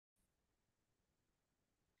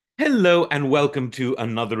Hello and welcome to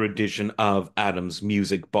another edition of Adam's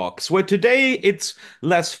Music Box, where today it's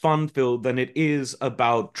less fun-filled than it is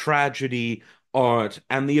about tragedy, art,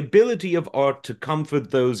 and the ability of art to comfort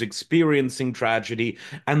those experiencing tragedy,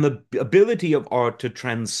 and the ability of art to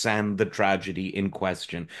transcend the tragedy in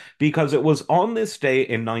question. Because it was on this day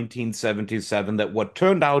in 1977 that what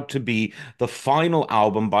turned out to be the final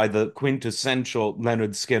album by the quintessential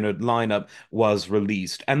Lynyrd Skynyrd lineup was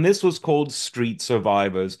released. And this was called Street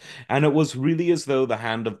Survivors. And it was really as though the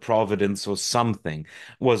hand of Providence or something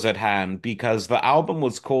was at hand because the album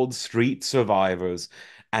was called Street Survivors.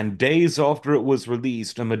 And days after it was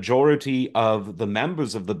released, a majority of the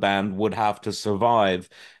members of the band would have to survive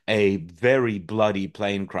a very bloody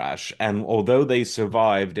plane crash. And although they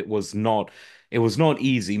survived, it was not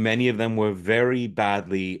easy. Many of them were very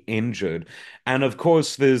badly injured. And of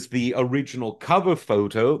course, there's the original cover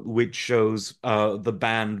photo, which shows the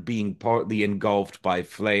band being partly engulfed by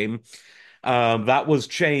flame. That was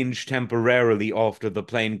changed temporarily after the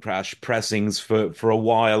plane crash. Pressings for a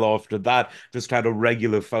while after that just had a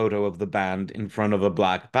regular photo of the band in front of a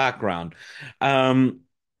black background. Um,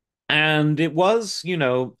 and it was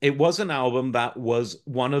an album that was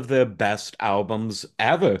one of their best albums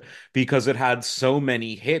ever because it had so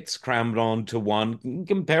many hits crammed onto one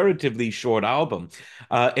comparatively short album.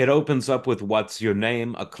 It opens up with What's Your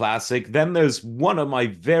Name, a classic. Then there's one of my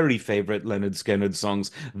very favorite Lynyrd Skynyrd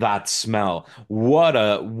songs, That Smell. What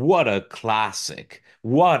a classic.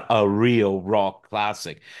 What a real rock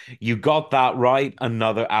classic. You got that right,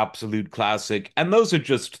 another absolute classic. And those are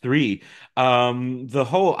just three. The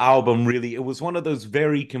whole album really, it was one of those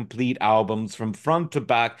very complete albums from front to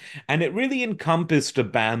back, and it really encompassed a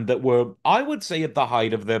band that were, I would say, at the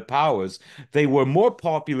height of their powers. They were more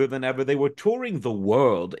popular than ever. They were touring the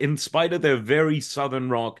world in spite of their very southern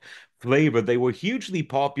rock flavor. They were hugely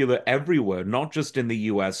popular everywhere, not just in the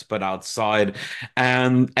US, but outside,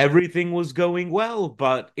 and everything was going well,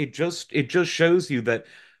 but it just shows you that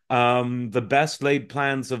the best laid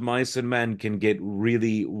plans of mice and men can get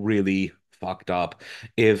really, really fucked up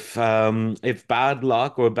if bad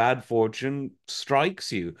luck or bad fortune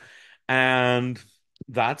strikes you. And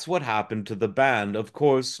that's what happened to the band. Of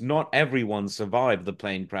course, not everyone survived the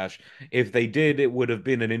plane crash. If they did, it would have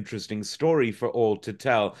been an interesting story for all to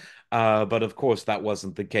tell. But of course, that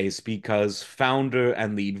wasn't the case because founder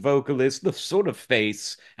and lead vocalist, the sort of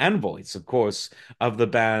face and voice, of course, of the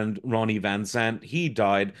band, Ronnie Van Zant, he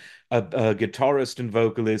died. A guitarist and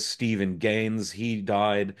vocalist, Stephen Gaines, he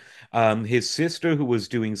died. His sister, who was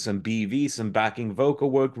doing some BV, some backing vocal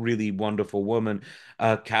work, really wonderful woman,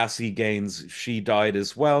 Cassie Gaines, she died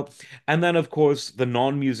as well. And then, of course, the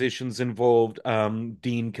non-musicians involved,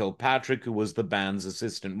 Dean Kilpatrick, who was the band's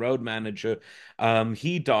assistant road manager,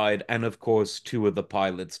 he died. And of course, two of the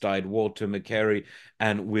pilots died, Walter McCary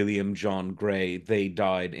and William John Gray. They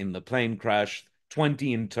died in the plane crash.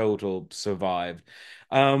 20 in total survived.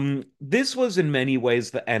 This was in many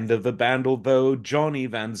ways the end of the band, although Johnny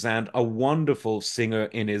Van Zant, a wonderful singer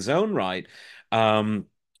in his own right, um,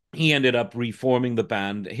 he ended up reforming the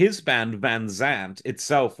band. His band, Van Zant,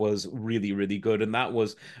 itself was really, really good, and that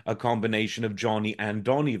was a combination of Johnny and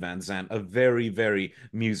Donny Van Zant, a very, very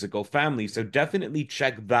musical family. So definitely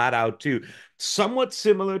check that out too. Somewhat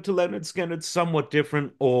similar to Leonard Skinner, somewhat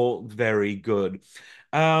different, all very good.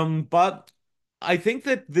 But I think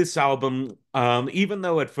that this album, even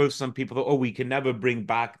though at first some people thought, oh, we can never bring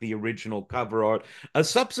back the original cover art,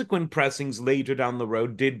 subsequent pressings later down the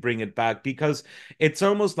road did bring it back because it's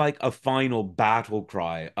almost like a final battle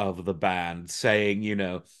cry of the band saying,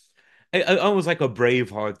 almost like a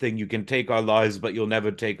Braveheart thing. You can take our lives, but you'll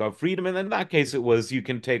never take our freedom. And in that case, it was you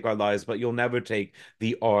can take our lives, but you'll never take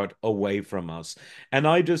the art away from us. And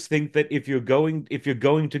I just think that if you're going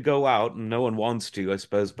to go out, and no one wants to, I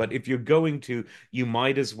suppose, but if you're going to, you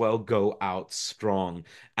might as well go out strong.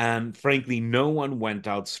 And frankly, no one went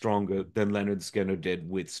out stronger than Leonard Skinner did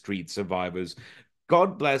with Street Survivors.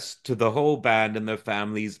 God bless to the whole band and their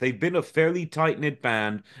families. They've been a fairly tight-knit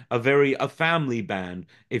band, a family band,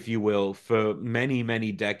 if you will, for many,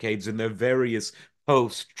 many decades in their various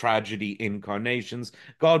post-tragedy incarnations.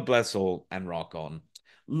 God bless all and rock on.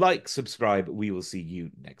 Like, subscribe. We will see you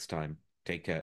next time. Take care.